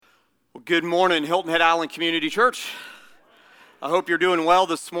Well, good morning, Hilton Head Island Community Church. I hope you're doing well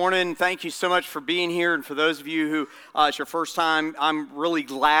this morning. Thank you so much for being here. And for those of you who it's your first time, I'm really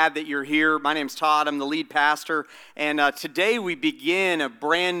glad that you're here. My name's Todd. I'm the lead pastor. And today we begin a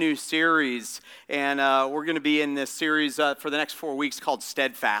brand new series. And we're going to be in this series for the next 4 weeks called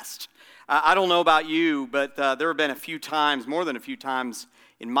STEADFAST. I don't know about you, but there have been a few times, more than a few times,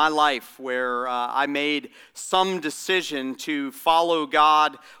 in my life where I made some decision to follow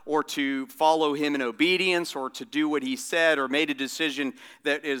God or to follow Him in obedience or to do what He said, or made a decision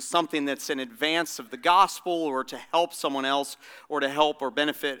that is something that's in advance of the gospel or to help someone else or to help or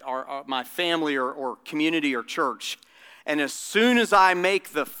benefit my family or community or church. And as soon as I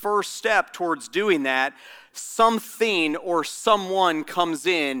make the first step towards doing that, something or someone comes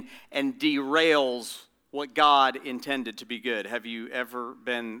in and derails what God intended to be good. Have you ever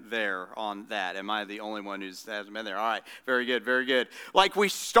been there on that? Am I the only one who hasn't been there? All right, very good, very good. Like, we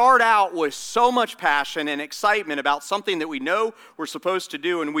start out with so much passion and excitement about something that we know we're supposed to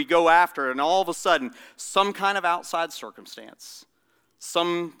do, and we go after it, and all of a sudden, some kind of outside circumstance,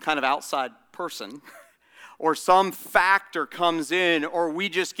 some kind of outside person, or some factor comes in, or we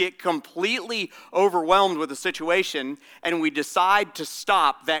just get completely overwhelmed with the situation, and we decide to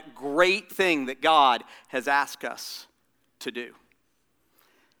stop that great thing that God has asked us to do.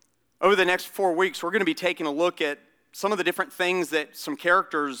 Over the next 4 weeks, we're going to be taking a look at some of the different things that some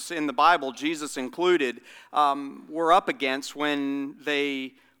characters in the Bible, Jesus included, were up against when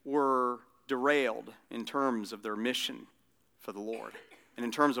they were derailed in terms of their mission for the Lord, and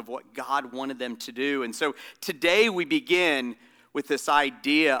in terms of what God wanted them to do. And so today we begin with this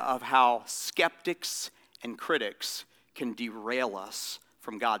idea of how skeptics and critics can derail us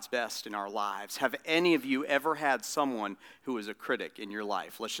from God's best in our lives. Have any of you ever had someone who was a critic in your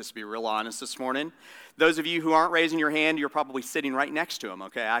life? Let's just be real honest this morning. Those of you who aren't raising your hand, you're probably sitting right next to them,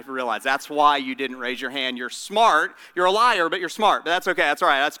 okay? I realize that's why you didn't raise your hand. You're smart. You're a liar, but you're smart. But that's okay. That's all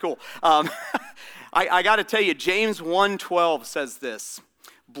right. That's cool. I got to tell you, James 1:12 says this: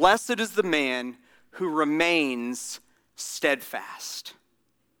 "Blessed is the man who remains steadfast."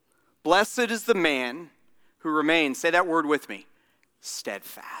 Blessed is the man who remains, say that word with me,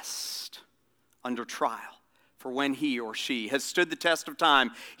 steadfast under trial. For when he or she has stood the test of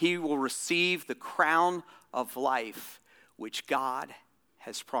time, he will receive the crown of life which God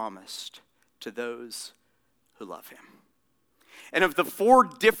has promised to those who love Him. And of the 4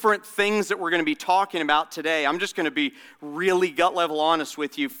 different things that we're going to be talking about today, I'm just going to be really gut level honest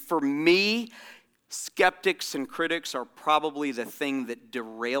with you. For me, skeptics and critics are probably the thing that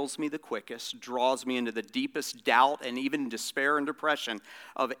derails me the quickest, draws me into the deepest doubt and even despair and depression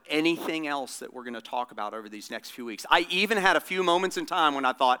of anything else that we're going to talk about over these next few weeks. I even had a few moments in time when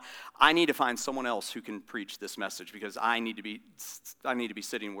I thought, I need to find someone else who can preach this message, because I need to be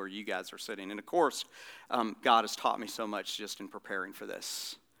sitting where you guys are sitting. And of course, God has taught me so much just in preparing for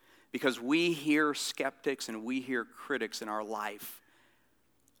this, because we hear skeptics and we hear critics in our life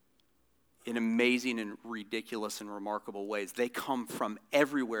in amazing and ridiculous and remarkable ways. They come from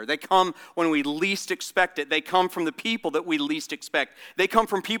everywhere. They come when we least expect it. They come from the people that we least expect. They come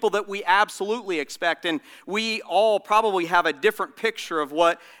from people that we absolutely expect. And we all probably have a different picture of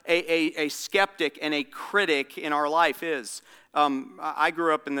what a skeptic and a critic in our life is. I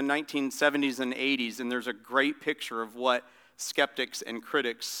grew up in the 1970s and 80s, and there's a great picture of what skeptics and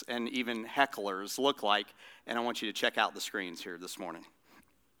critics and even hecklers look like. And I want you to check out the screens here this morning.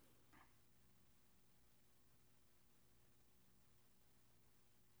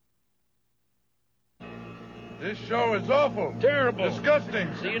 This show is awful. Terrible. Disgusting.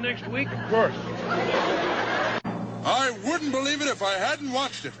 See you next week. Of course. I wouldn't believe it if I hadn't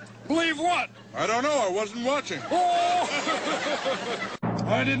watched it. Believe what? I don't know. I wasn't watching. Oh!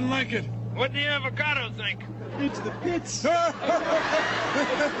 I didn't like it. What do the avocado think? It's the pits.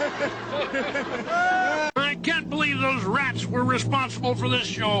 I can't believe those rats were responsible for this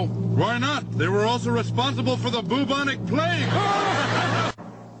show. Why not? They were also responsible for the bubonic plague.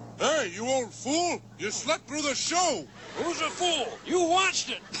 Hey, you old fool! You slept through the show! Who's a fool? You watched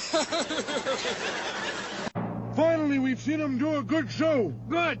it. Finally, we've seen him do a good show.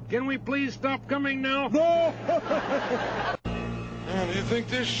 Good. Can we please stop coming now? No! Do you think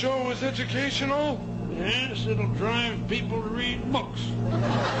this show is educational? Yes, it'll drive people to read books.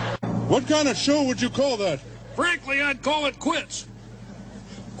 What kind of show would you call that? Frankly, I'd call it quits.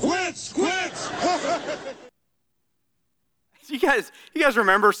 Quits! Quits! You guys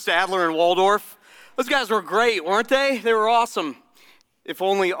remember Sadler and Waldorf? Those guys were great, weren't they? They were awesome. If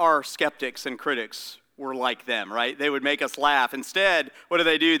only our skeptics and critics were like them, right? They would make us laugh. Instead, what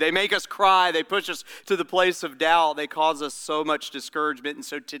do? They make us cry. They push us to the place of doubt. They cause us so much discouragement. And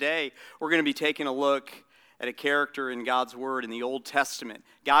so today, we're going to be taking a look at a character in God's Word in the Old Testament,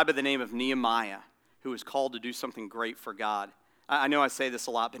 a guy by the name of Nehemiah, who was called to do something great for God. I know I say this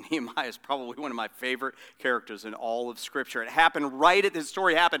a lot, but Nehemiah is probably one of my favorite characters in all of Scripture. This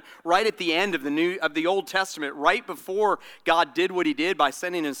story happened right at the end of the Old Testament, right before God did what he did by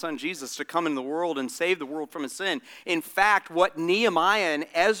sending his son Jesus to come into the world and save the world from his sin. In fact, what Nehemiah and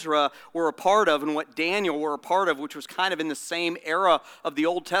Ezra were a part of and what Daniel were a part of, which was kind of in the same era of the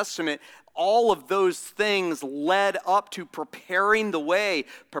Old Testament, all of those things led up to preparing the way,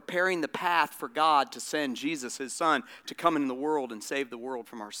 preparing the path for God to send Jesus, his son, to come into the world and save the world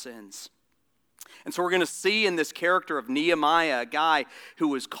from our sins. And so we're going to see in this character of Nehemiah, a guy who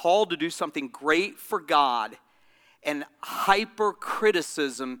was called to do something great for God, and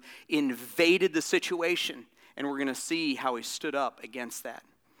hypercriticism invaded the situation. And we're going to see how he stood up against that.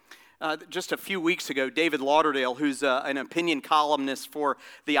 Just a few weeks ago, David Lauderdale, who's an opinion columnist for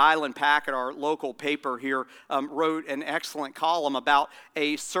the Island Packet, our local paper here, wrote an excellent column about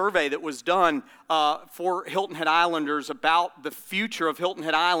a survey that was done for Hilton Head Islanders about the future of Hilton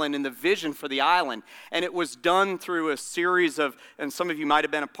Head Island and the vision for the island. And it was done through a series of, and some of you might have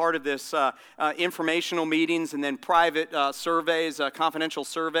been a part of this, informational meetings and then private surveys, confidential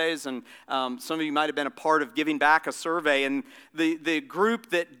surveys, and some of you might have been a part of giving back a survey. And the group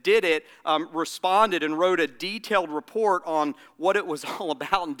that did it responded and wrote a detailed report on what it was all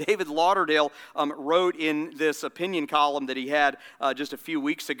about. And David Lauderdale wrote in this opinion column that he had just a few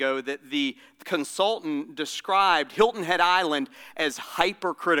weeks ago that the consultant described Hilton Head Island as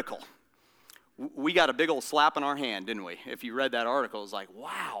hypercritical. We got a big old slap in our hand, didn't we? If you read that article, it was like,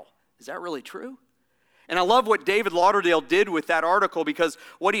 wow, is that really true? And I love what David Lauderdale did with that article, because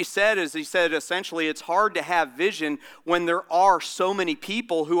what he said is, he said essentially it's hard to have vision when there are so many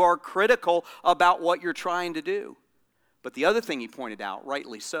people who are critical about what you're trying to do. But the other thing he pointed out,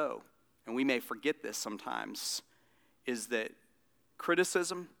 rightly so, and we may forget this sometimes, is that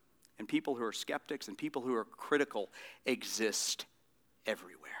criticism and people who are skeptics and people who are critical exist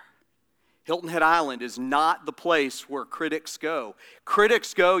everywhere. Hilton Head Island is not the place where critics go.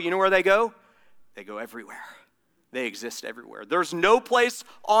 Critics go, you know where they go? They go everywhere. They exist everywhere. There's no place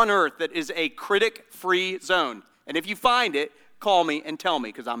on earth that is a critic-free zone. And if you find it, call me and tell me,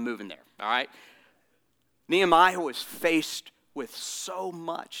 because I'm moving there, all right? Nehemiah was faced with so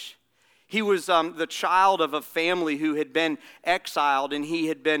much. He was the child of a family who had been exiled, and he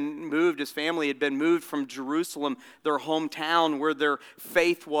had been moved, his family had been moved from Jerusalem, their hometown where their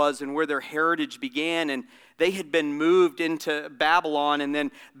faith was and where their heritage began, and they had been moved into Babylon, and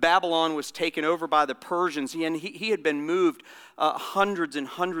then Babylon was taken over by the Persians, and he had been moved hundreds and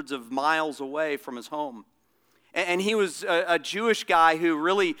hundreds of miles away from his home. And he was a Jewish guy who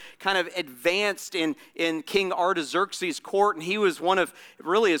really kind of advanced in King Artaxerxes' court, and he was one of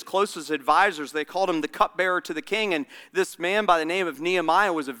really his closest advisors. They called him the cupbearer to the king, and this man by the name of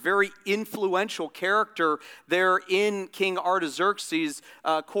Nehemiah was a very influential character there in King Artaxerxes'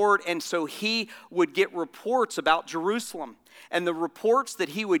 court, and so he would get reports about Jerusalem. And the reports that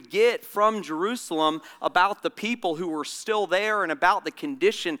he would get from Jerusalem about the people who were still there and about the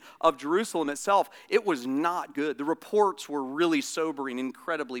condition of Jerusalem itself, it was not good. The reports were really sobering,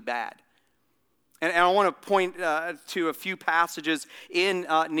 incredibly bad. And I want to point to a few passages in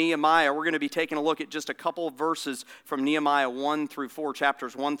Nehemiah. We're going to be taking a look at just a couple of verses from Nehemiah 1 through 4,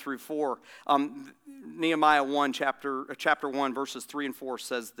 chapters 1 through 4. Nehemiah 1, chapter 1, verses 3 and 4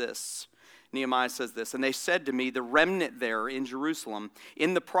 says this. Nehemiah says this, "And they said to me, the remnant there in Jerusalem,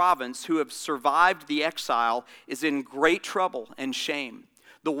 in the province, who have survived the exile, is in great trouble and shame.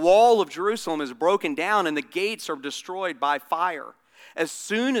 The wall of Jerusalem is broken down, and the gates are destroyed by fire. As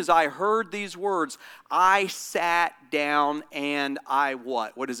soon as I heard these words, I sat down and I"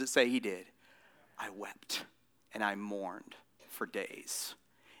 what? What does it say he did? "I wept and I mourned for days.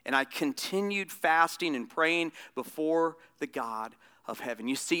 And I continued fasting and praying before the God of heaven."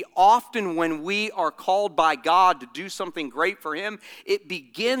 You see, often when we are called by God to do something great for him, it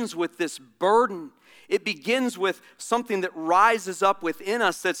begins with this burden. It begins with something that rises up within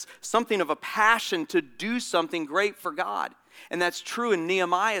us that's something of a passion to do something great for God. And that's true in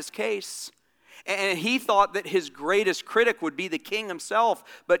Nehemiah's case. And he thought that his greatest critic would be the king himself,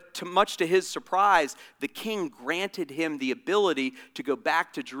 but much to his surprise, the king granted him the ability to go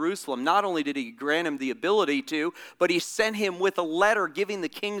back to Jerusalem. Not only did he grant him the ability to, but he sent him with a letter giving the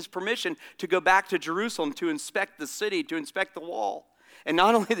king's permission to go back to Jerusalem to inspect the city, to inspect the wall. And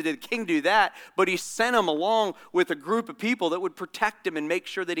not only did the king do that, but he sent him along with a group of people that would protect him and make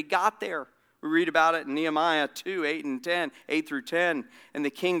sure that he got there We read about it in Nehemiah 2, 8 through 10. And the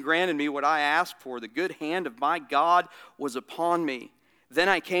king granted me what I asked for. The good hand of my God was upon me. Then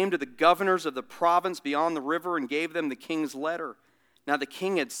I came to the governors of the province beyond the river and gave them the king's letter. Now the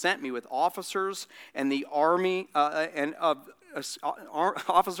king had sent me with officers and the army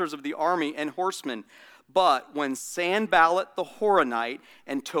officers of the army and horsemen. But when Sanballat the Horonite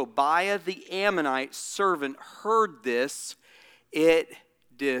and Tobiah the Ammonite servant heard this, it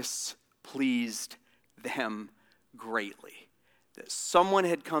displeased them greatly that someone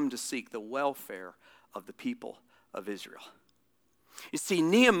had come to seek the welfare of the people of Israel. You see,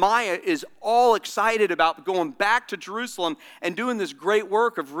 Nehemiah is all excited about going back to Jerusalem and doing this great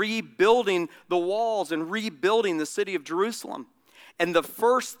work of rebuilding the walls and rebuilding the city of Jerusalem. And the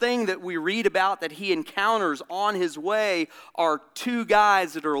first thing that we read about that he encounters on his way are two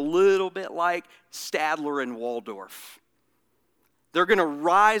guys that are a little bit like Stadler and Waldorf. They're going to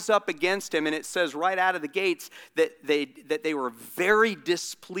rise up against him, and it says right out of the gates that they were very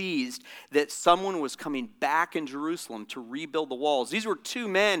displeased that someone was coming back in Jerusalem to rebuild the walls. These were two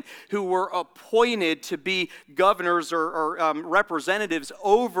men who were appointed to be governors or representatives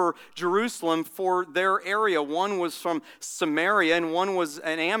over Jerusalem for their area. One was from Samaria, and one was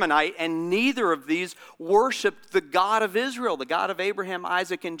an Ammonite, and neither of these worshiped the God of Israel, the God of Abraham,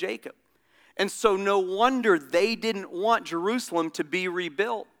 Isaac, and Jacob. And so no wonder they didn't want Jerusalem to be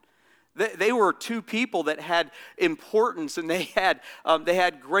rebuilt. They were two people that had importance, and they had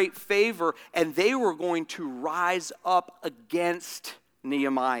great favor, and they were going to rise up against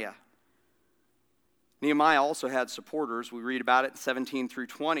Nehemiah. Nehemiah also had supporters. We read about it in 17 through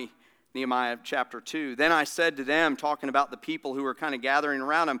 20. Nehemiah chapter 2. Then I said to them, talking about the people who were kind of gathering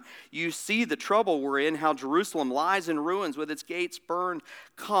around him, you see the trouble we're in, how Jerusalem lies in ruins with its gates burned.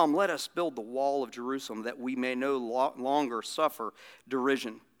 Come, let us build the wall of Jerusalem that we may no longer suffer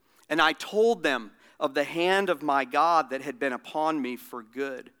derision. And I told them of the hand of my God that had been upon me for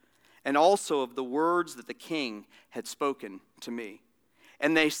good, and also of the words that the king had spoken to me.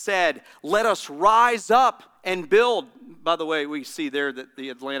 And they said, let us rise up and build. By the way, we see there that the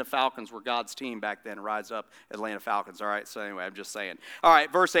Atlanta Falcons were God's team back then. Rise up, Atlanta Falcons. All right, so anyway, I'm just saying. All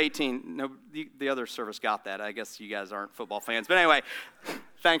right, verse 18. No, the other service got that. I guess you guys aren't football fans. But anyway,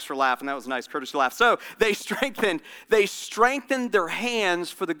 thanks for laughing. That was a nice courtesy laugh. So they strengthened their hands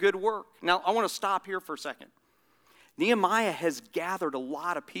for the good work. Now, I want to stop here for a second. Nehemiah has gathered a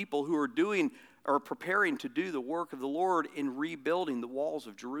lot of people who are preparing to do the work of the Lord in rebuilding the walls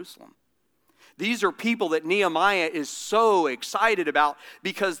of Jerusalem. These are people that Nehemiah is so excited about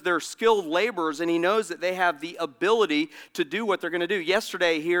because they're skilled laborers, and he knows that they have the ability to do what they're going to do.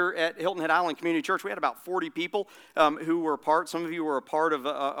 Yesterday here at Hilton Head Island Community Church, we had about 40 people who were a part. Some of you were a part of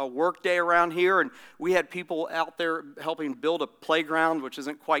a work day around here, and we had people out there helping build a playground, which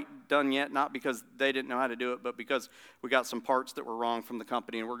isn't quite done yet, not because they didn't know how to do it, but because we got some parts that were wrong from the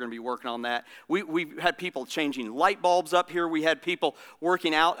company, and we're going to be working on that. We had people changing light bulbs up here. We had people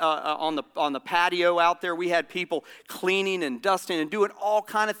working out on the patio out there. We had people cleaning and dusting and doing all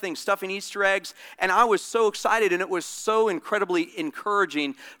kind of things, stuffing Easter eggs. And I was so excited, and it was so incredibly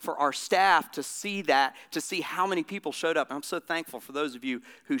encouraging for our staff to see that, to see how many people showed up. And I'm so thankful for those of you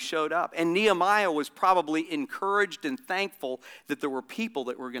who showed up. And Nehemiah was probably encouraged and thankful that there were people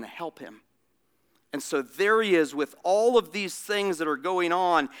that were going to help him. And so there he is with all of these things that are going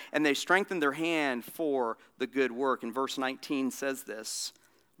on, and they strengthen their hand for the good work. And verse 19 says this,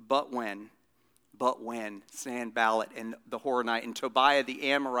 But when Sanballat and the Horonite and Tobiah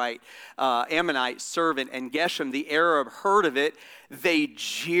the Ammonite servant and Geshem the Arab heard of it, they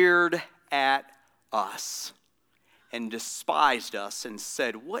jeered at us and despised us and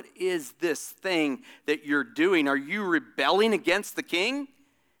said, what is this thing that you're doing? Are you rebelling against the king?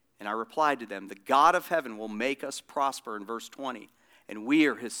 And I replied to them, the God of heaven will make us prosper, in verse 20, and we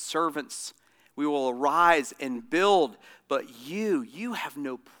are his servants. We will arise and build, but you have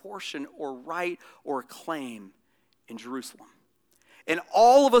no portion or right or claim in Jerusalem. And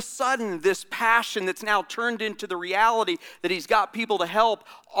all of a sudden, this passion that's now turned into the reality that he's got people to help,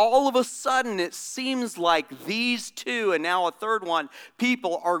 all of a sudden it seems like these two, and now a third one,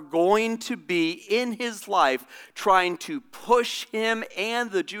 people are going to be in his life trying to push him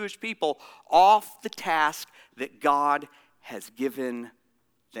and the Jewish people off the task that God has given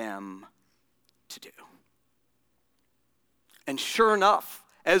them to do. And sure enough,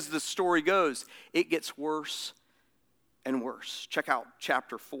 as the story goes, it gets worse and worse. Check out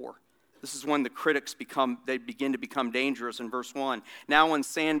chapter 4. This is when the critics begin to become dangerous in verse 1. Now when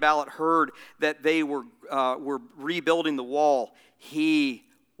Sanballat heard that they were rebuilding the wall, he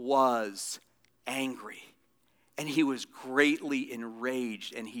was angry And he was greatly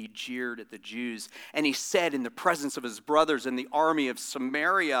enraged, and he jeered at the Jews. And he said in the presence of his brothers in the army of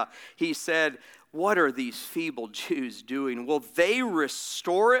Samaria, he said, what are these feeble Jews doing? Will they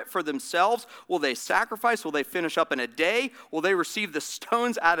restore it for themselves? Will they sacrifice? Will they finish up in a day? Will they receive the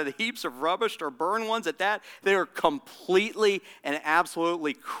stones out of the heaps of rubbish or burn ones at that? They are completely and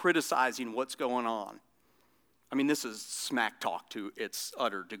absolutely criticizing what's going on. I mean, this is smack talk to its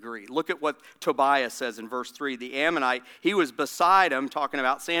utter degree. Look at what Tobiah says in verse 3. The Ammonite, he was beside him, talking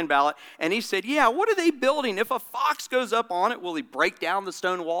about Sanballat, and he said, yeah, what are they building? If a fox goes up on it, will he break down the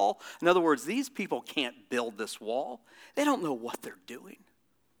stone wall? In other words, these people can't build this wall. They don't know what they're doing.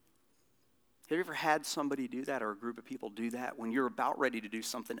 Have you ever had somebody do that, or a group of people do that, when you're about ready to do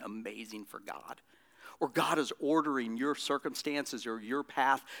something amazing for God? Or God is ordering your circumstances or your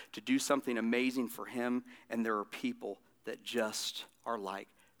path to do something amazing for him, and there are people that just are like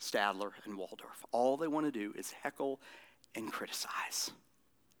Stadler and Waldorf. All they want to do is heckle and criticize.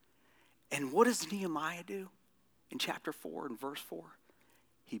 And what does Nehemiah do in chapter 4 and verse 4?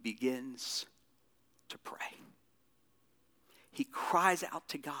 He begins to pray. He cries out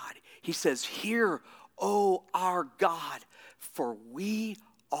to God. He says, hear, O our God, for we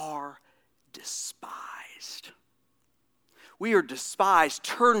are despised. We are despised.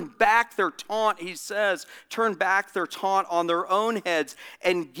 Turn back their taunt, he says. Turn back their taunt on their own heads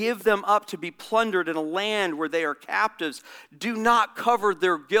and give them up to be plundered in a land where they are captives. Do not cover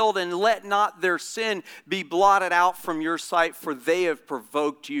their guilt and let not their sin be blotted out from your sight, for they have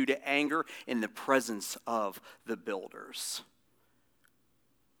provoked you to anger in the presence of the builders.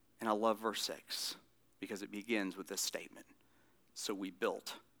 And I love verse 6 because it begins with this statement. So we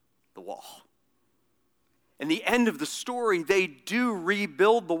built the wall. In the end of the story, they do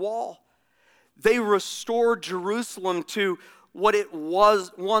rebuild the wall. They restore Jerusalem to what it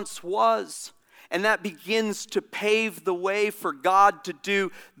once was. And that begins to pave the way for God to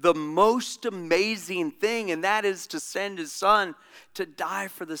do the most amazing thing, and that is to send his son to die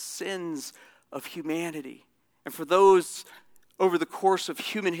for the sins of humanity. And for those over the course of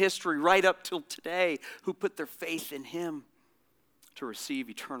human history, right up till today, who put their faith in him, to receive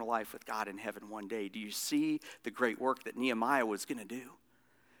eternal life with God in heaven one day. Do you see the great work that Nehemiah was going to do?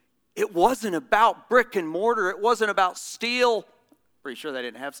 It wasn't about brick and mortar. It wasn't about steel. Pretty sure they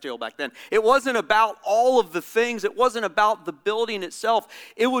didn't have steel back then. It wasn't about all of the things. It wasn't about the building itself.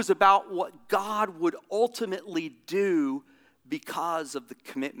 It was about what God would ultimately do because of the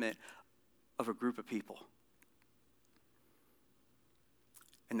commitment of a group of people.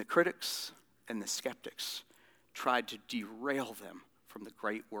 And the critics and the skeptics tried to derail them from the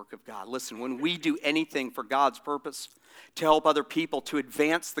great work of God. Listen, when we do anything for God's purpose, to help other people, to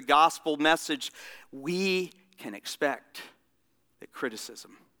advance the gospel message, we can expect that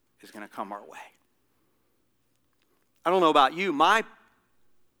criticism is going to come our way. I don't know about you. My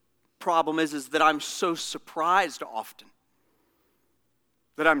problem is that I'm so surprised often,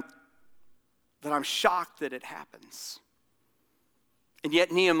 that I'm shocked that it happens. And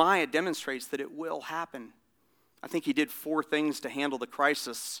yet Nehemiah demonstrates that it will happen. I think he did 4 things to handle the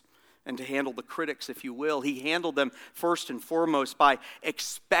crisis and to handle the critics, if you will. He handled them first and foremost by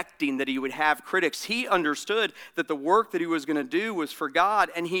expecting that he would have critics. He understood that the work that he was going to do was for God,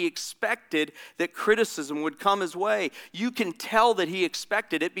 and he expected that criticism would come his way. You can tell that he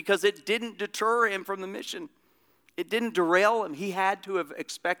expected it because it didn't deter him from the mission. It didn't derail him. He had to have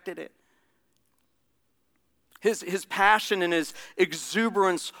expected it. His passion and his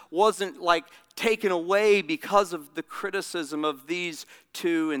exuberance wasn't like taken away because of the criticism of these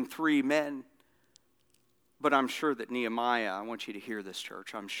 2 and 3 men. But I'm sure that Nehemiah, I want you to hear this,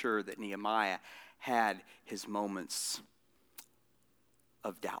 church, I'm sure that Nehemiah had his moments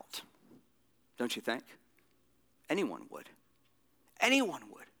of doubt. Don't you think? Anyone would. Anyone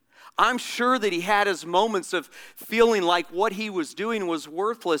would. I'm sure that he had his moments of feeling like what he was doing was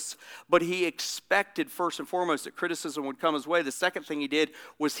worthless, but he expected first and foremost that criticism would come his way. The second thing he did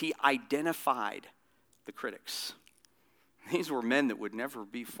was he identified the critics. These were men that would never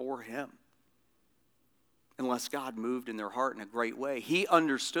be for him unless God moved in their heart in a great way. He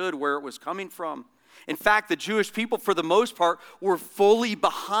understood where it was coming from. In fact, the Jewish people, for the most part, were fully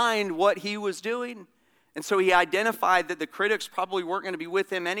behind what he was doing. And so he identified that the critics probably weren't going to be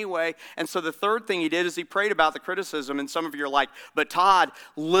with him anyway. And so the third thing he did is he prayed about the criticism. And some of you are like, but Todd,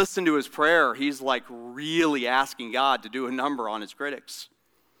 listen to his prayer. He's like really asking God to do a number on his critics.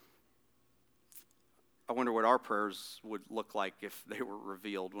 I wonder what our prayers would look like if they were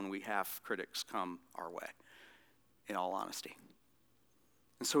revealed when we have critics come our way, in all honesty.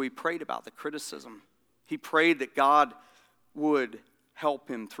 And so he prayed about the criticism. He prayed that God would help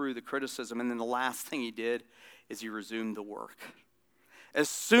him through the criticism. And then the last thing he did is he resumed the work. As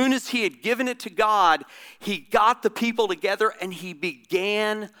soon as he had given it to God, he got the people together and he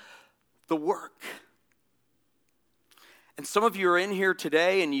began the work. And some of you are in here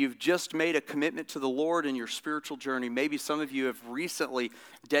today and you've just made a commitment to the Lord in your spiritual journey. Maybe some of you have recently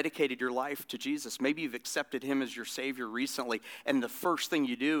dedicated your life to Jesus. Maybe you've accepted him as your Savior recently, and the first thing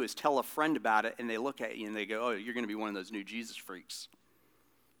you do is tell a friend about it, and they look at you and they go, oh, you're going to be one of those new Jesus freaks.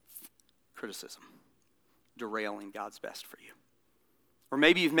 Criticism, derailing God's best for you. Or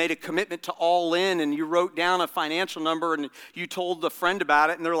maybe you've made a commitment to all in and you wrote down a financial number and you told the friend about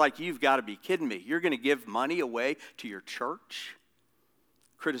it and they're like, you've got to be kidding me. You're going to give money away to your church?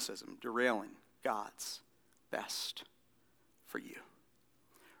 Criticism, derailing God's best for you.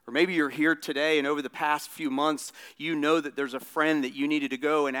 Or maybe you're here today and over the past few months, you know that there's a friend that you needed to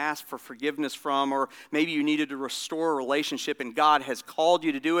go and ask for forgiveness from, or maybe you needed to restore a relationship and God has called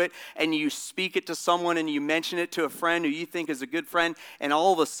you to do it, and you speak it to someone and you mention it to a friend who you think is a good friend, and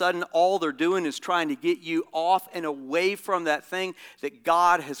all of a sudden all they're doing is trying to get you off and away from that thing that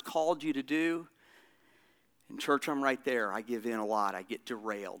God has called you to do. In church, I'm right there. I give in a lot. I get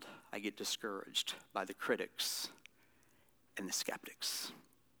derailed. I get discouraged by the critics and the skeptics.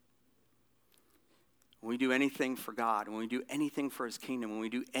 When we do anything for God, when we do anything for his kingdom, when we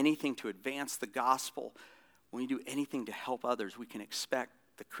do anything to advance the gospel, when we do anything to help others, we can expect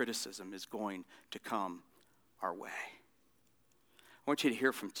the criticism is going to come our way. I want you to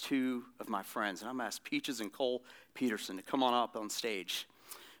hear from two of my friends, and I'm going to ask Peaches and Cole Peterson to come on up on stage.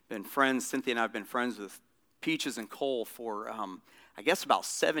 Been friends, Cynthia and I have been friends with Peaches and Cole for, I guess, about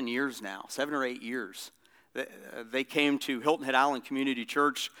 7 years now, 7 or 8 years. They came to Hilton Head Island Community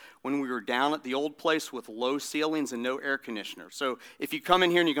Church when we were down at the old place with low ceilings and no air conditioner. So if you come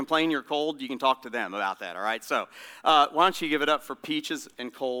in here and you complain you're cold, you can talk to them about that, all right? So why don't you give it up for Peaches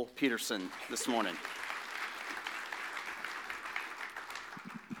and Cole Peterson this morning.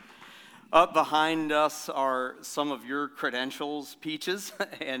 Up behind us are some of your credentials, Peaches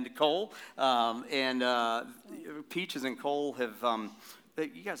and Cole. Peaches and Cole have,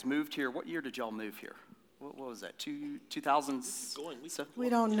 you guys moved here. What year did y'all move here? What was that, 2000? We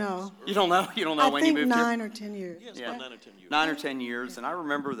don't know. You don't know? You don't know when you moved here? I think 9 or 10 years. Yeah, about 9 or 10 years. 9 or 10 years. And I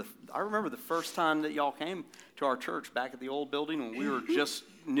remember the first time that y'all came to our church back at the old building when we were just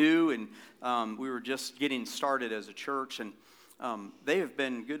new and we were just getting started as a church. And they have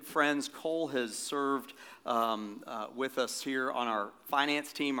been good friends. Cole has served with us here on our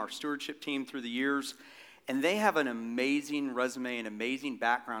finance team, our stewardship team through the years. And they have an amazing resume, an amazing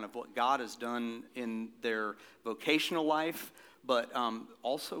background of what God has done in their vocational life, but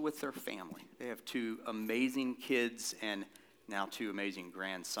also with their family. They have 2 amazing kids and now 2 amazing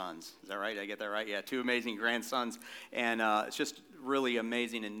grandsons. Is that right? Did I get that right? Yeah, 2 amazing grandsons. And it's just really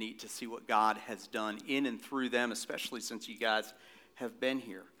amazing and neat to see what God has done in and through them, especially since you guys have been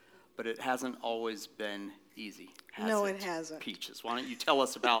here. But it hasn't always been easy. No, it hasn't. Peaches, why don't you tell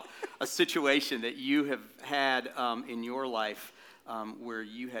us about a situation that you have had in your life where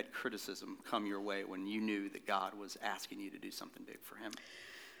you had criticism come your way when you knew that God was asking you to do something big for him?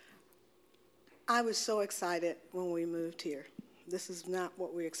 I was so excited when we moved here. This is not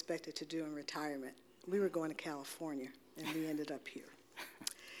what we expected to do in retirement. We were going to California, and we ended up here.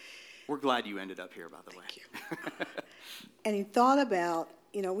 We're glad you ended up here, by the way. Thank you. And he thought about,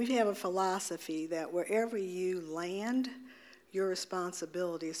 we have a philosophy that wherever you land, your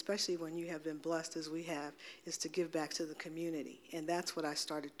responsibility, especially when you have been blessed as we have, is to give back to the community. And that's what I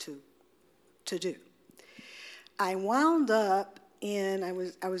started to do. I wound up I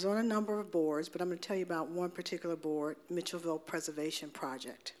was on a number of boards, but I'm going to tell you about one particular board, Mitchellville Preservation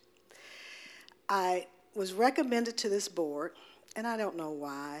Project. I was recommended to this board, and I don't know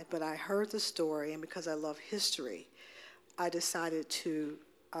why, but I heard the story, and because I love history, I decided to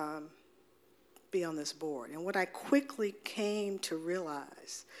be on this board. And what I quickly came to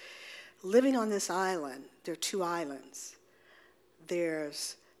realize, living on this island, there are 2 islands.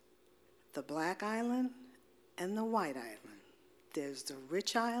 There's the Black Island and the White Island. There's the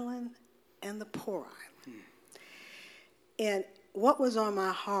rich island and the poor island. And what was on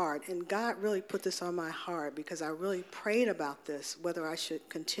my heart, and God really put this on my heart because I really prayed about this, whether I should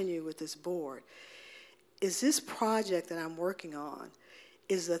continue with this board, is this project that I'm working on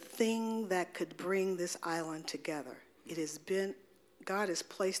is the thing that could bring this island together. God has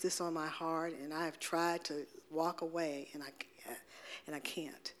placed this on my heart, and I have tried to walk away, and I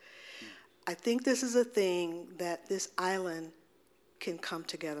can't. I think this is a thing that this island can come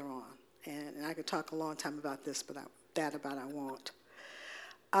together on. And I could talk a long time about this, but I won't.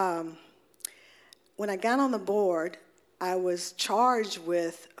 When I got on the board, I was charged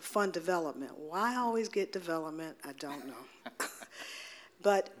with fund development. Why I always get development, I don't know.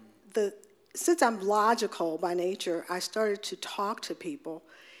 But since I'm logical by nature, I started to talk to people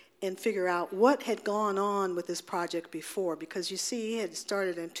and figure out what had gone on with this project before, because you see, it had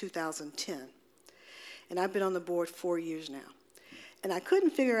started in 2010. And I've been on the board 4 years now. And I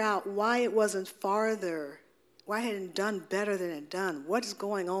couldn't figure out why it wasn't farther, why it hadn't done better than it done. What is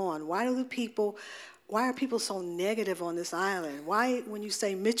going on? Why are people so negative on this island? Why, when you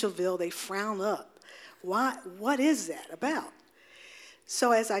say Mitchellville, they frown up? What is that about?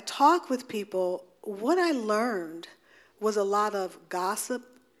 So as I talk with people, what I learned was a lot of gossip,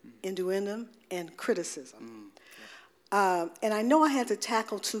 innuendo, and criticism. And I know I had to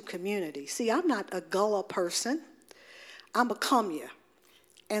tackle two communities. See, I'm not a Gullah person. I'm a Kumya.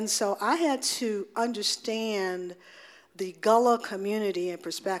 And so I had to understand the Gullah community in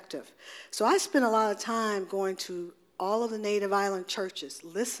perspective. So I spent a lot of time going to all of the Native Island churches,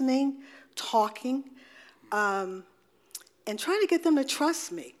 listening, talking, and trying to get them to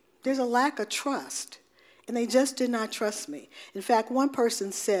trust me. There's a lack of trust, and they just did not trust me. In fact, one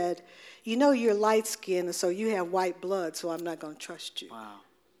person said, you know you're light-skinned, and so you have white blood, so I'm not going to trust you. Wow.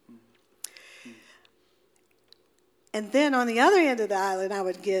 And then on the other end of the island, I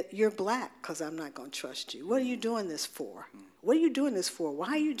would get, you're black, because I'm not going to trust you. What are you doing this for? What are you doing this for? Why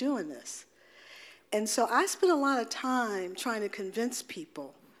are you doing this? And so I spent a lot of time trying to convince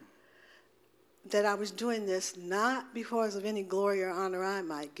people that I was doing this not because of any glory or honor I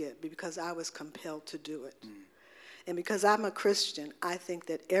might get, but because I was compelled to do it. And because I'm a Christian, I think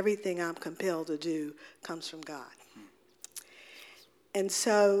that everything I'm compelled to do comes from God. And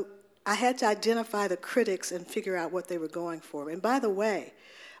so I had to identify the critics and figure out what they were going for. And by the way,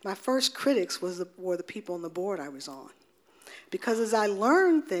 my first critics were the people on the board I was on. Because as I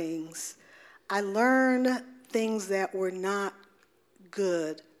learned things that were not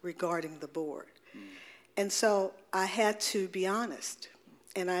good regarding the board. And so I had to be honest.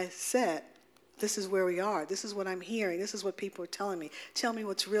 And I said, this is where we are. This is what I'm hearing. This is what people are telling me. Tell me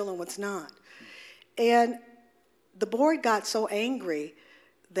what's real and what's not. And the board got so angry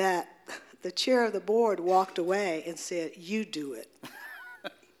that the chair of the board walked away and said, you do it.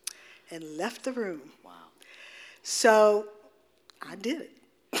 And left the room. Wow. So I did it.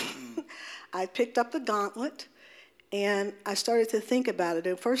 I picked up the gauntlet, and I started to think about it.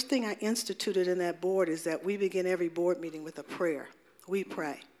 And the first thing I instituted in that board is that we begin every board meeting with a prayer. We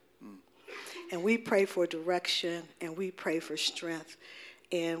pray. And we pray for direction, and we pray for strength,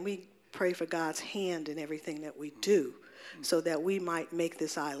 and we pray for God's hand in everything that we do so that we might make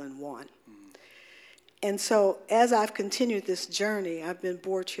this island one. And so as I've continued this journey, I've been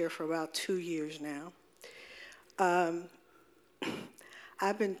board chair for about 2 years now.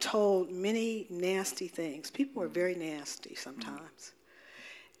 I've been told many nasty things. People are very nasty sometimes.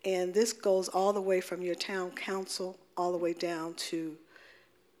 And this goes all the way from your town council all the way down to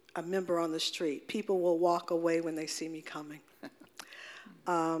a member on the street. People will walk away when they see me coming.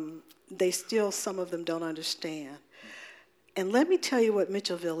 Some of them don't understand. And let me tell you what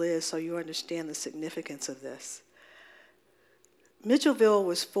Mitchellville is so you understand the significance of this. Mitchellville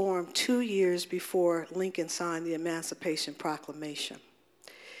was formed 2 years before Lincoln signed the Emancipation Proclamation.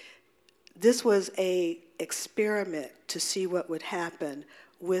 This was an experiment to see what would happen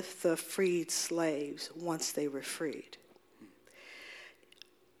with the freed slaves once they were freed.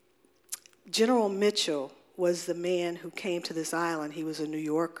 General Mitchell was the man who came to this island. He was a New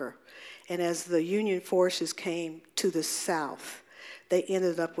Yorker. And as the Union forces came to the south, they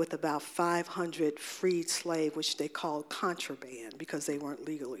ended up with about 500 freed slaves, which they called contraband because they weren't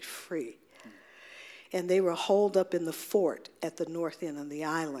legally free. And they were holed up in the fort at the north end of the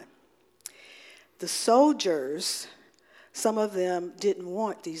island. The soldiers, some of them didn't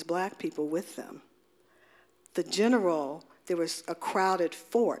want these black people with them. The general, there was a crowded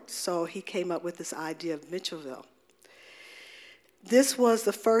fort, so he came up with this idea of Mitchellville. This was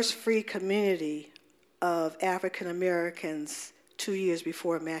the first free community of African Americans 2 years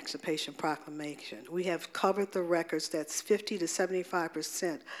before Emancipation Proclamation. We have covered the records. That's 50 to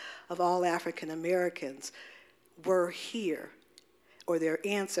 75% of all African Americans were here, or their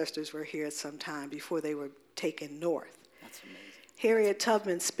ancestors were here at some time before they were taken north. That's amazing. Harriet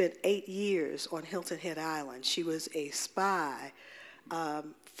Tubman spent 8 years on Hilton Head Island. She was a spy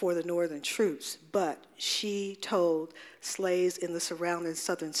for the northern troops, but she told slaves in the surrounding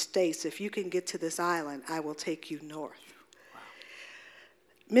southern states, if you can get to this island, I will take you north. Wow.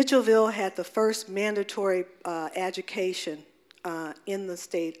 Mitchellville had the first mandatory education in the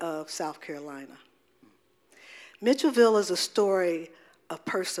state of South Carolina. Mitchellville is a story of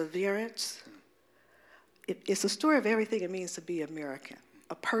perseverance, it's a story of everything it means to be American,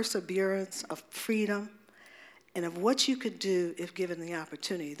 a perseverance, of freedom, and of what you could do if given the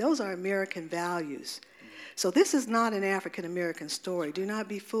opportunity. Those are American values. So this is not an African-American story. Do not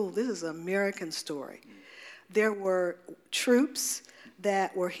be fooled. This is an American story. There were troops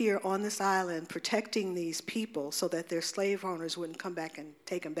that were here on this island protecting these people so that their slave owners wouldn't come back and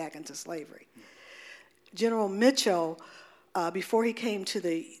take them back into slavery. General Mitchell, before he came to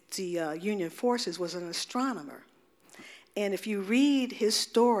the Union forces, was an astronomer. And if you read his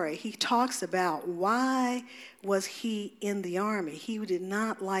story, he talks about why was he in the Army. He did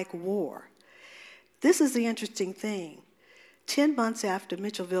not like war. This is the interesting thing. 10 months after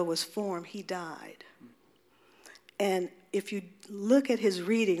Mitchellville was formed, he died. And if you look at his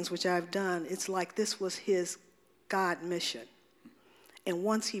readings, which I've done, it's like this was his God mission. And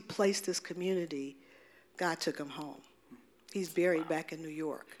once he placed this community, God took him home. He's buried back in New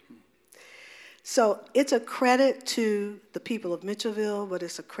York. So it's a credit to the people of Mitchellville, but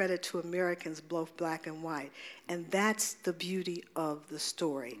it's a credit to Americans, both black and white. And that's the beauty of the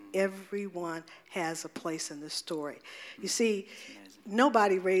story. Everyone has a place in the story. You see,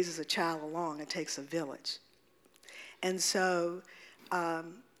 nobody raises a child alone. It takes a village. And so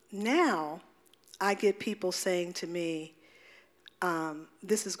now I get people saying to me,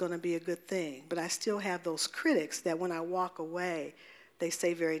 this is going to be a good thing. But I still have those critics that when I walk away, they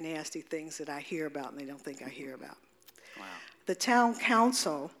say very nasty things that I hear about and they don't think I hear about. Wow. The town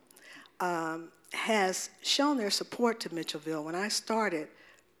council has shown their support to Mitchellville. When I started,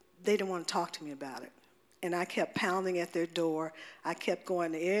 they didn't want to talk to me about it. And I kept pounding at their door. I kept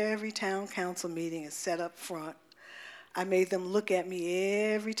going to every town council meeting and sat up front. I made them look at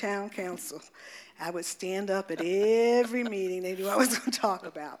me every town council. I would stand up at every meeting they knew I was going to talk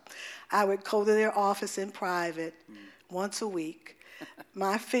about. I would go to their office in private once a week.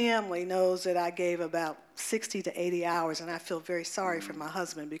 My family knows that I gave about 60 to 80 hours, and I feel very sorry for my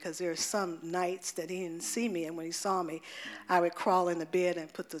husband because there are some nights that he didn't see me, and when he saw me, I would crawl in the bed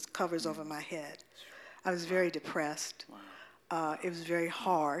and put the covers over my head. I was very depressed. It was very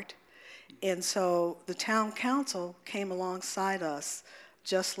hard. And so the town council came alongside us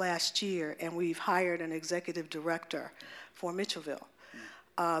just last year, and we've hired an executive director for Mitchellville.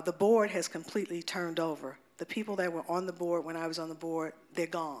 The board has completely turned over. The people that were on the board when I was on the board, they're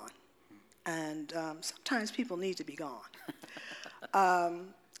gone. And sometimes people need to be gone.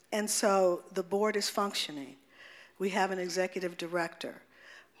 And so the board is functioning. We have an executive director.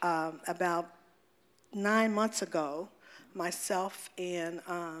 About 9 months ago, myself and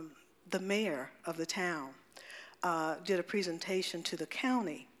the mayor of the town did a presentation to the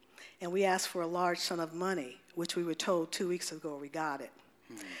county, and we asked for a large sum of money, which we were told 2 weeks ago we got it.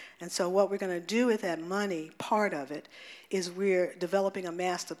 And so what we're going to do with that money, part of it, is we're developing a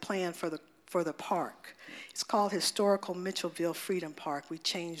master plan for the park. It's called Historical Mitchellville Freedom Park. We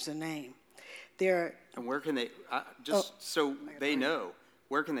changed the name. And where can they, so they know,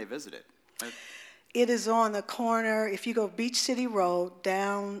 where can they visit it? It is on the corner, if you go Beach City Road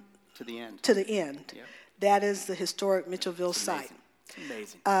down to the end. Yep. That is the historic Mitchellville site.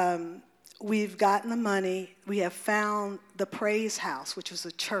 It's amazing. We've gotten the money. We have found the Praise House, which was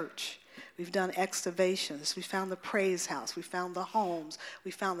a church. We've done excavations. We found the Praise House. We found the homes. We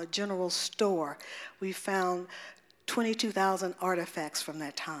found the general store. We found 22,000 artifacts from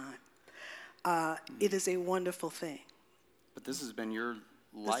that time. It is a wonderful thing. But this has been your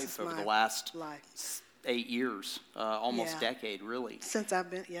life over the last 8 years, almost decade, really. Since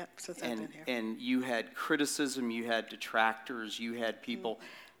I've been here. And you had criticism, you had detractors, you had people.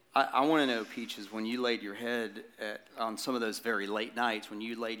 I want to know, Peaches, when you laid your head on some of those very late nights, when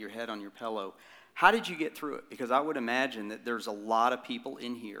you laid your head on your pillow, how did you get through it? Because I would imagine that there's a lot of people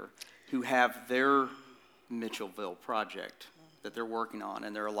in here who have their Mitchellville project that they're working on,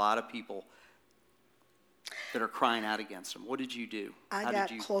 and there are a lot of people that are crying out against them. What did you do? I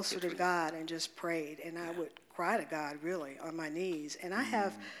got closer to God and just prayed, and I would cry to God, really, on my knees. And I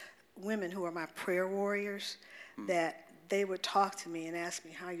have women who are my prayer warriors that they would talk to me and ask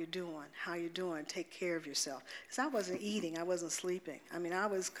me, how you doing, take care of yourself. Because I wasn't eating, I wasn't sleeping. I mean, I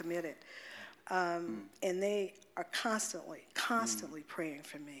was committed. And they are constantly praying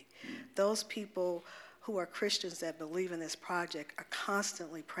for me. Those people who are Christians that believe in this project are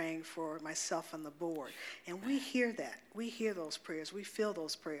constantly praying for myself and the board. And we hear that. We hear those prayers. We feel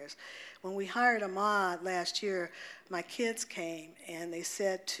those prayers. When we hired Ahmad last year, my kids came and they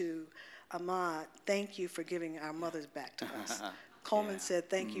said to Ahmad, thank you for giving our mothers back to us. Coleman said,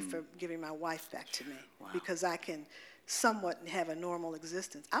 thank you for giving my wife back to me because I can somewhat have a normal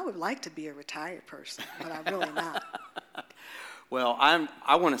existence. I would like to be a retired person, but I'm really not. Well,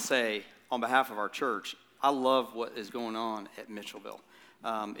 I want to say, on behalf of our church, I love what is going on at Mitchellville.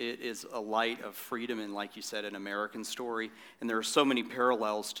 It is a light of freedom, and like you said, an American story. And there are so many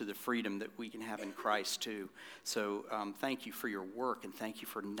parallels to the freedom that we can have in Christ, too. So thank you for your work, and thank you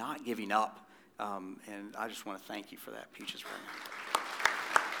for not giving up. And I just want to thank you for that, Peaches Brown.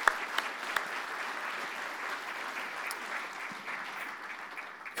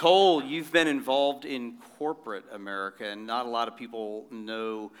 Cole, you've been involved in corporate America, and not a lot of people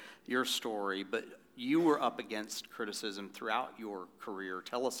know your story, but you were up against criticism throughout your career.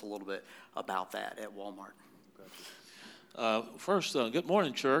 Tell us a little bit about that at Walmart. First, good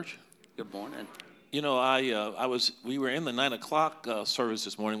morning, church. Good morning. You know, we were in the 9 o'clock service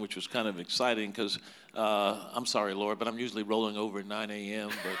this morning, which was kind of exciting because, I'm sorry, Lord, but I'm usually rolling over at 9 a.m.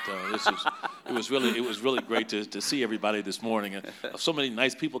 But it was really great to see everybody this morning. And so many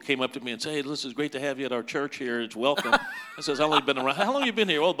nice people came up to me and said, "Hey, this is great to have you at our church here. It's welcome." I says, "I've only been around. How long have you been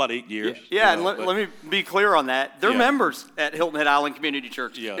here?" "Oh, about 8 years." Yeah, and let me be clear on that. They're members at Hilton Head Island Community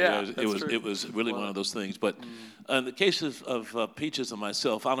Church. It was really one of those things. But in the case of Peaches and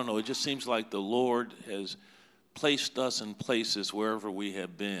myself, I don't know. It just seems like the Lord has placed us in places wherever we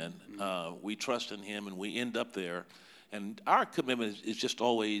have been. We trust in Him, and we end up there. And our commitment is just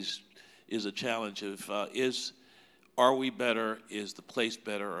always is a challenge of are we better? Is the place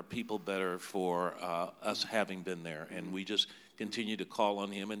better? Are people better for us having been there? And we just continue to call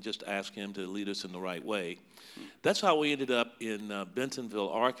on Him and just ask Him to lead us in the right way. That's how we ended up in Bentonville,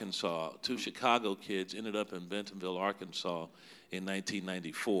 Arkansas. Two Chicago kids ended up in Bentonville, Arkansas in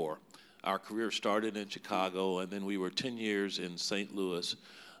 1994. Our career started in Chicago, and then we were 10 years in St. Louis,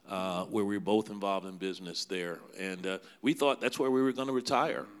 where we were both involved in business there. And we thought that's where we were going to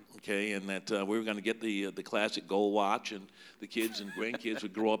retire, okay, and that we were going to get the classic gold watch, and the kids and grandkids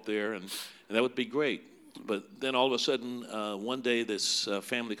would grow up there, and that would be great. But then all of a sudden, one day this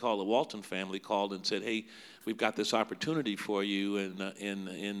family called, the Walton family, called and said, "Hey, we've got this opportunity for you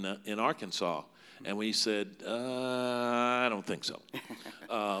in Arkansas." And we said, "I don't think so."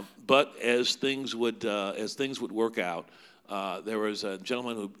 But as things would work out, there was a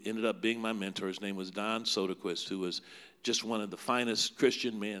gentleman who ended up being my mentor. His name was Don Soderquist, who was just one of the finest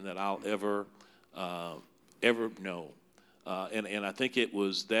Christian men that I'll ever know. And I think it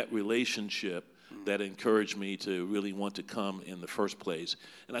was that relationship that encouraged me to really want to come in the first place.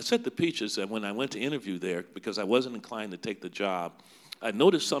 And I said to Peaches that when I went to interview there, because I wasn't inclined to take the job, I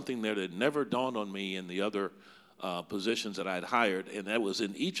noticed something there that never dawned on me in the other positions that I'd hired, and that was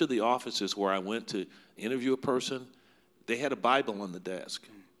in each of the offices where I went to interview a person, they had a Bible on the desk.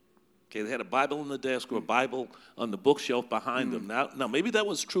 Okay, they had a Bible on the desk or a Bible on the bookshelf behind them. Now, maybe that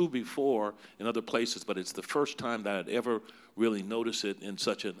was true before in other places, but it's the first time that I'd ever really noticed it in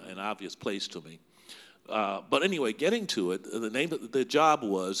such an obvious place to me. But anyway, getting to it, the name of the job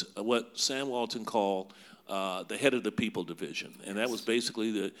was what Sam Walton called the head of the people division. And that was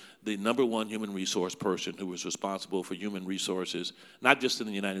basically the number one human resource person who was responsible for human resources, not just in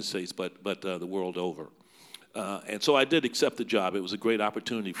the United States, but the world over. And so I did accept the job. It was a great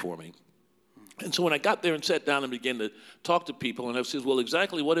opportunity for me. And so when I got there and sat down and began to talk to people, and I said, "Well,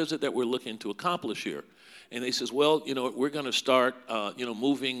 exactly what is it that we're looking to accomplish here?" And they says, "Well, we're going to start,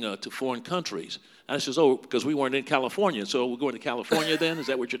 moving to foreign countries." And I says, "Oh, because we weren't in California, so we're going to California then? Is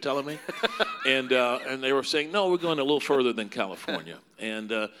that what you're telling me?" And they were saying, "No, we're going a little further than California." And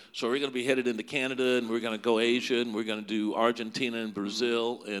so we're going to be headed into Canada, and we're going to go Asia, and we're going to do Argentina and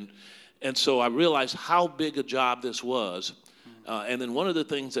Brazil. And so I realized how big a job this was. And then one of the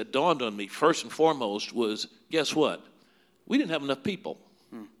things that dawned on me, first and foremost, was, guess what? We didn't have enough people.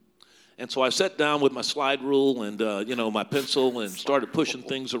 And so I sat down with my slide rule and, my pencil and started pushing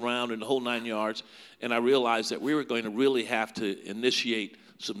things around in the whole 9 yards. And I realized that we were going to really have to initiate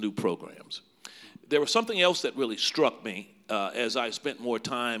some new programs. There was something else that really struck me as I spent more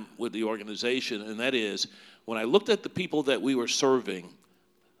time with the organization, and that is when I looked at the people that we were serving,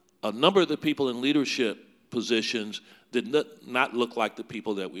 a number of the people in leadership positions did not look like the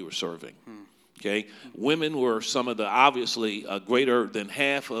people that we were serving. Okay, women were some of the obviously greater than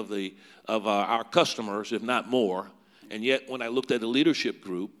half of our customers, if not more. And yet, when I looked at the leadership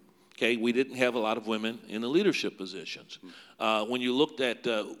group, okay, we didn't have a lot of women in the leadership positions. When you looked at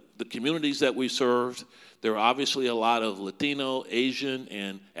the communities that we served, there were obviously a lot of Latino, Asian,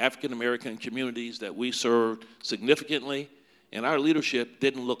 and African American communities that we served significantly, and our leadership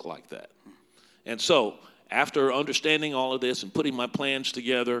didn't look like that. And so, after understanding all of this and putting my plans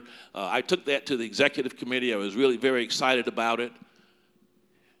together, I took that to the executive committee. I was really very excited about it.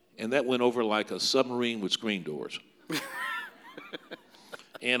 And that went over like a submarine with screen doors.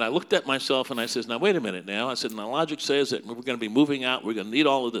 And I looked at myself and I says, now, wait a minute now. I said, now, logic says that we're going to be moving out. We're going to need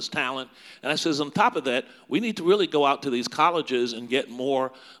all of this talent. And I says, on top of that, we need to really go out to these colleges and get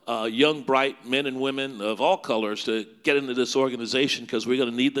more young, bright men and women of all colors to get into this organization because we're going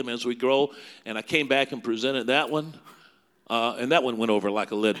to need them as we grow. And I came back and presented that one. And that one went over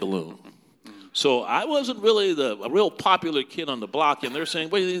like a lead balloon. So I wasn't really a real popular kid on the block, and they're saying,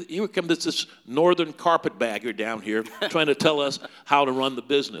 well, here comes this northern carpetbagger down here trying to tell us how to run the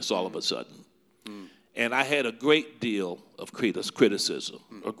business all of a sudden. And I had a great deal of criticism,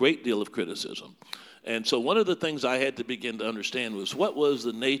 And so one of the things I had to begin to understand was what was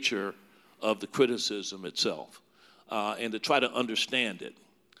the nature of the criticism itself, and to try to understand it.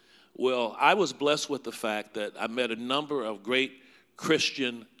 Well, I was blessed with the fact that I met a number of great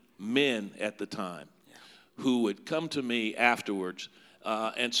Christian men at the time who would come to me afterwards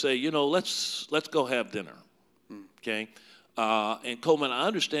and say, let's go have dinner, okay? And Coleman, I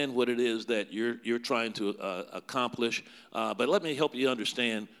understand what it is that you're trying to accomplish, but let me help you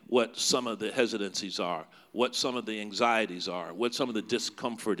understand what some of the hesitancies are, what some of the anxieties are, what some of the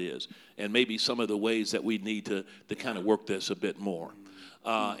discomfort is, and maybe some of the ways that we need to kind of work this a bit more.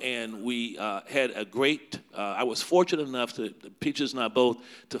 And we had a great, I was fortunate enough Peaches and I both,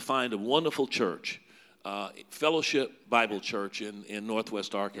 to find a wonderful church, Fellowship Bible Church in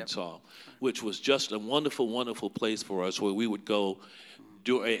Northwest Arkansas, which was just a wonderful, wonderful place for us where we would go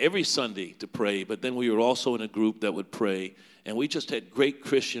every Sunday to pray, but then we were also in a group that would pray, and we just had great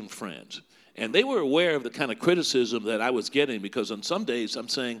Christian friends. And they were aware of the kind of criticism that I was getting, because on some days I'm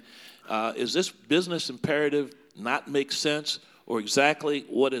saying, is this business imperative not make sense? Or exactly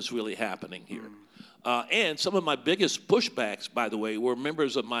what is really happening here. And some of my biggest pushbacks, by the way, were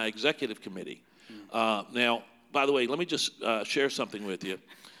members of my executive committee. Now, by the way, let me just share something with you.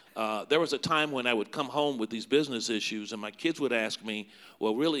 There was a time when I would come home with these business issues, and my kids would ask me,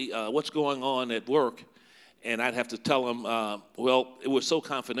 well, really, what's going on at work? And I'd have to tell them, well, it was so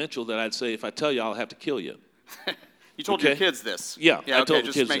confidential that I'd say, if I tell you, I'll have to kill you. You told your kids this? Yeah, I told the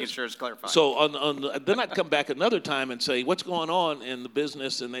just kids making this. Sure it's clarified. So then I'd come back another time and say, what's going on in the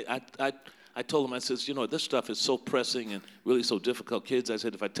business? And I told them, I says, this stuff is so pressing and really so difficult. Kids, I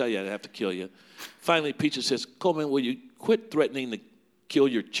said, if I tell you, I'd have to kill you. Finally, Peaches says, Coleman, will you quit threatening to kill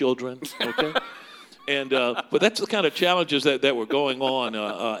your children, okay? But that's the kind of challenges that were going on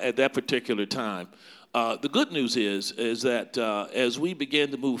at that particular time. The good news is that as we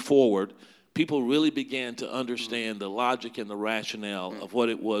began to move forward, people really began to understand the logic and the rationale of what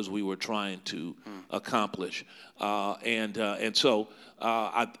it was we were trying to accomplish. And so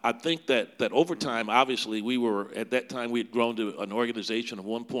I think that over time, obviously, at that time, we had grown to an organization of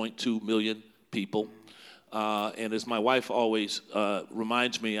 1.2 million people. And as my wife always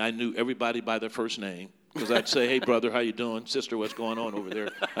reminds me, I knew everybody by their first name. Because I'd say, hey, brother, how you doing? Sister, what's going on over there?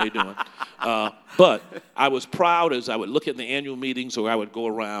 How you doing? But I was proud as I would look at the annual meetings or I would go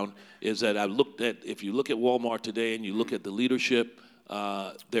around, is that I looked at, if you look at Walmart today and you look at the leadership,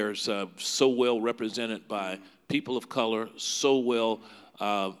 there's so well represented by people of color, so well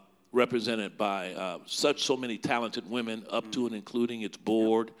represented by so many talented women, up to and including its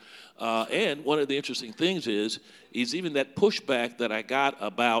board. And one of the interesting things is even that pushback that I got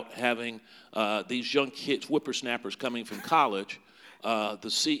about having these young kids, whippersnappers coming from college. The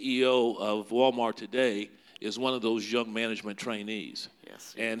CEO of Walmart today is one of those young management trainees.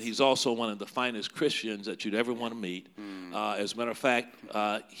 Yes, and he's also one of the finest Christians that you'd ever want to meet. As a matter of fact,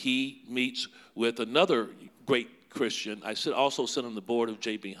 he meets with another great Christian. I also sit on the board of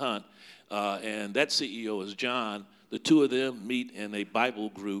J.B. Hunt, and that CEO is John. The two of them meet in a Bible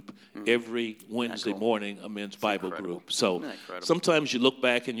group every Wednesday morning, a men's Bible group. So sometimes you look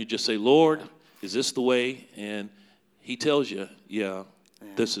back and you just say, Lord, is this the way? And he tells you, yeah,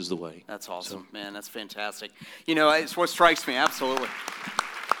 this is the way. That's awesome, man. That's fantastic. It's what strikes me, absolutely.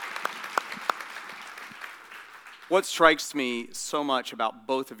 What strikes me so much about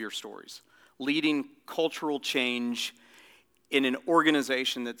both of your stories, leading cultural change in an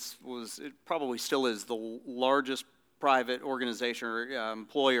organization it probably still is the largest private organization or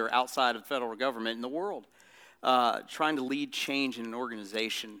employer outside of the federal government in the world, trying to lead change in an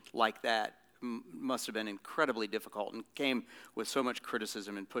organization like that must have been incredibly difficult and came with so much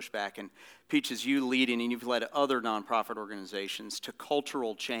criticism and pushback. And Peaches, you leading, and you've led other nonprofit organizations to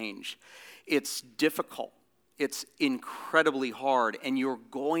cultural change. It's difficult. It's incredibly hard, and you're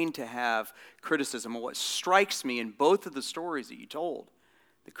going to have criticism. And what strikes me in both of the stories that you told,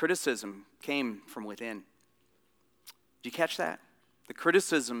 the criticism came from within. Did you catch that? The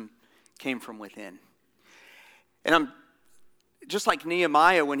criticism came from within. And I'm just like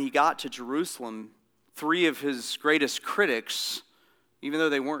Nehemiah when he got to Jerusalem, 3 of his greatest critics Even though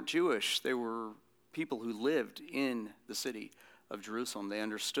they weren't Jewish, they were people who lived in the city of Jerusalem. They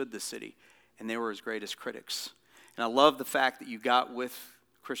understood the city, and they were his greatest critics. And I love the fact that you got with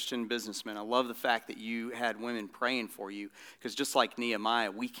Christian businessmen. I love the fact that you had women praying for you, because just like Nehemiah,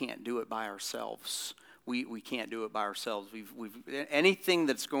 we can't do it by ourselves. We can't do it by ourselves. We've anything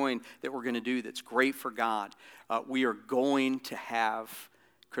that we're going to do that's great for God, we are going to have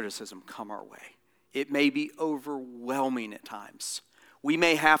criticism come our way. It may be overwhelming at times. We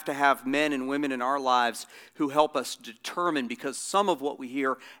may have to have men and women in our lives who help us determine, because some of what we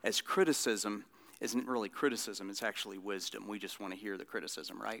hear as criticism isn't really criticism, it's actually wisdom. We just want to hear the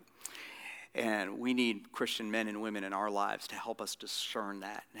criticism, right? And we need Christian men and women in our lives to help us discern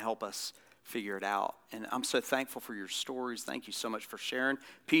that and help us figure it out. And I'm so thankful for your stories. Thank you so much for sharing.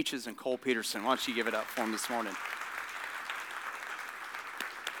 Peaches and Cole Peterson, why don't you give it up for them this morning?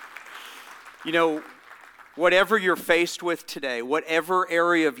 You know, whatever you're faced with today, whatever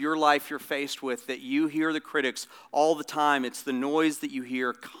area of your life you're faced with that you hear the critics all the time, it's the noise that you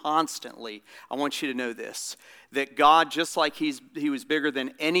hear constantly. I want you to know this, that God, just like he was bigger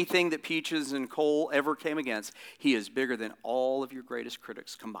than anything that Peaches and Cole ever came against, he is bigger than all of your greatest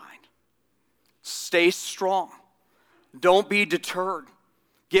critics combined. Stay strong. Don't be deterred.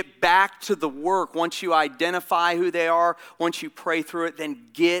 Get back to the work. Once you identify who they are, once you pray through it, then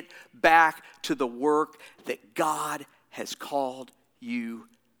get back to the work that God has called you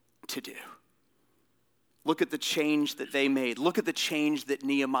to do. Look at the change that they made. Look at the change that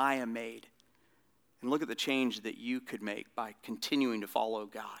Nehemiah made. And look at the change that you could make by continuing to follow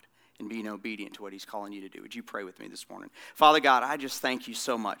God and being obedient to what he's calling you to do. Would you pray with me this morning? Father God, I just thank you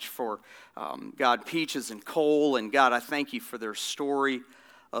so much for, God, Peaches and Cole. And God, I thank you for their story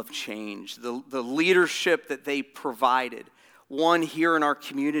of change, the leadership that they provided. One here in our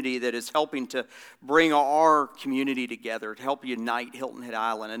community that is helping to bring our community together, to help unite Hilton Head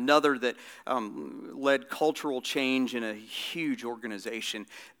Island. Another that led cultural change in a huge organization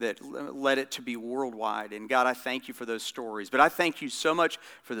that led it to be worldwide. And God, I thank you for those stories. But I thank you so much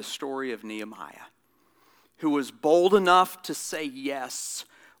for the story of Nehemiah, who was bold enough to say yes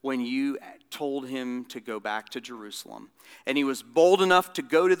when you told him to go back to Jerusalem. And he was bold enough to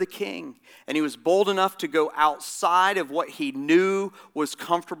go to the king. And he was bold enough to go outside of what he knew was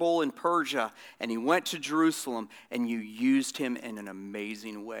comfortable in Persia. And he went to Jerusalem, and you used him in an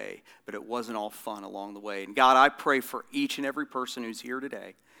amazing way. But it wasn't all fun along the way. And God, I pray for each and every person who's here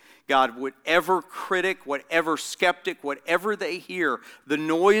today. God, whatever critic, whatever skeptic, whatever they hear, the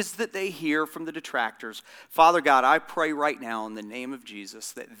noise that they hear from the detractors, Father God, I pray right now in the name of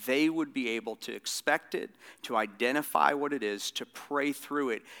Jesus that they would be able to expect it, to identify what it is, to pray through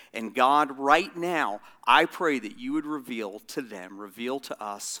it. And God, right now, I pray that you would reveal to them, reveal to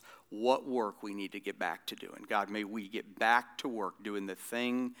us what work we need to get back to doing. God, may we get back to work doing the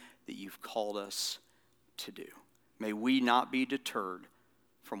thing that you've called us to do. May we not be deterred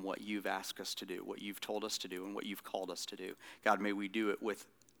from what you've asked us to do, what you've told us to do, and what you've called us to do. God, may we do it with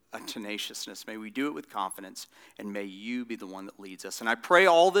a tenaciousness. May we do it with confidence, and may you be the one that leads us. And I pray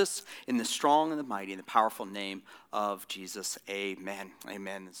all this in the strong and the mighty and the powerful name of Jesus. Amen.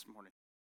 Amen this morning.